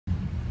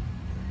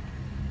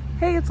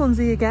Hey, it's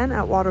Lindsay again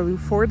at Waterloo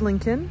Ford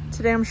Lincoln.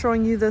 Today I'm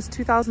showing you this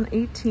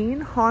 2018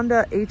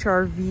 Honda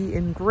HR-V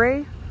in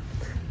gray.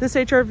 This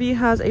HR-V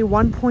has a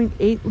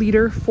 1.8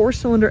 liter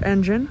 4-cylinder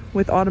engine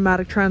with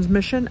automatic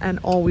transmission and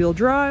all-wheel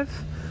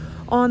drive.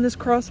 On this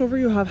crossover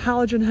you have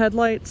halogen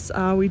headlights.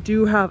 We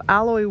do have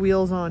alloy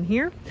wheels on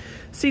here.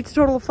 Seats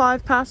total of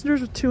 5 passengers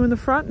with 2 in the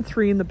front and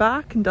 3 in the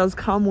back, and does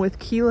come with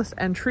keyless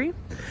entry.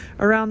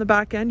 Around the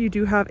back end you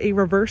do have a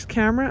reverse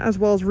camera as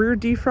well as rear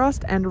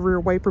defrost and a rear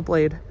wiper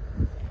blade.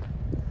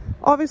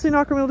 Obviously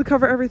not going to be able to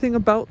cover everything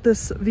about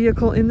this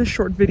vehicle in this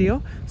short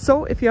video,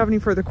 so if you have any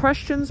further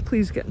questions,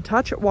 please get in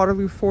touch at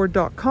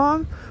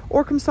waterlooford.com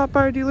or come stop by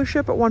our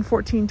dealership at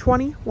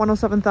 11420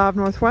 107th Ave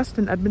Northwest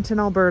in Edmonton,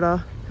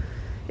 Alberta.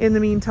 In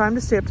the meantime,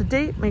 to stay up to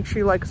date, make sure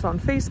you like us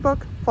on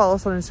Facebook, follow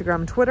us on Instagram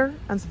and Twitter,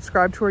 and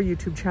subscribe to our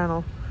YouTube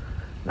channel.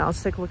 Now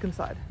let's take a look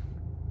inside.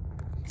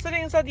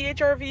 Sitting inside the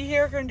HR-V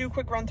here, we're going to do a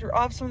quick run through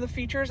of some of the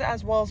features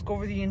as well as go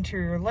over the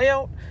interior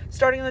layout.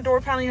 Starting in the door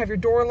panel, you have your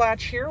door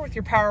latch here with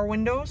your power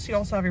windows. You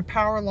also have your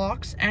power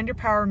locks and your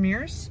power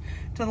mirrors.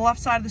 To the left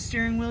side of the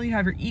steering wheel, you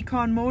have your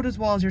Econ mode as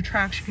well as your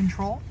traction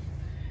control.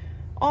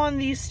 On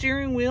the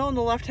steering wheel on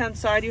the left hand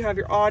side, you have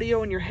your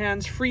audio and your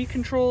hands-free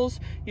controls.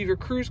 You have your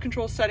cruise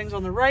control settings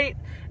on the right.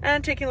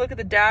 And taking a look at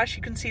the dash,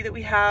 you can see that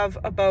we have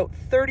about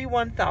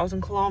 31,000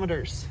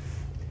 kilometers.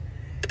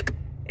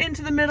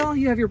 Into the middle,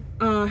 you have your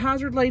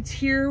hazard lights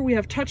here. We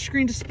have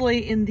touchscreen display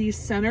in the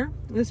center.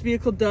 This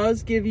vehicle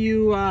does give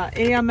you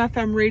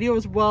AM/FM radio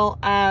as well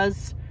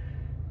as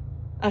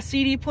a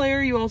CD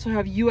player. You also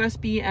have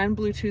USB and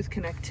Bluetooth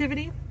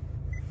connectivity.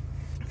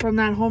 From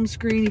that home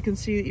screen, you can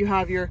see that you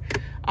have your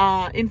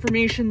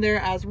information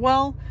there as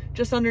well.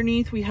 Just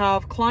underneath, we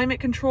have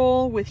climate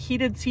control with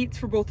heated seats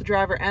for both the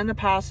driver and the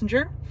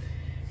passenger.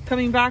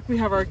 Coming back, we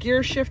have our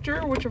gear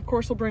shifter, which of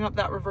course will bring up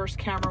that reverse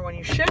camera when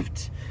you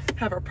shift.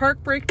 Have our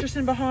park brake just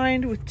in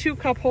behind with 2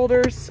 cup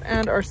holders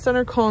and our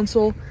center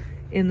console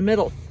in the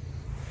middle.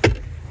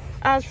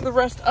 As for the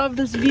rest of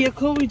this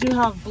vehicle, we do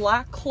have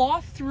black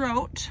cloth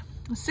throughout,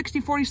 a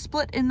 60/40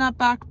 split in that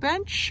back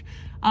bench,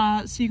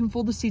 so you can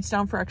fold the seats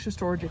down for extra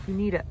storage if you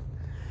need it.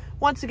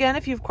 Once again,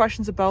 if you have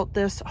questions about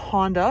this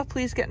Honda,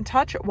 please get in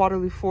touch at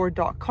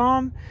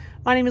waterlooford.com.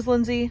 My name is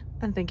Lindsay,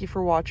 and thank you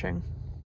for watching.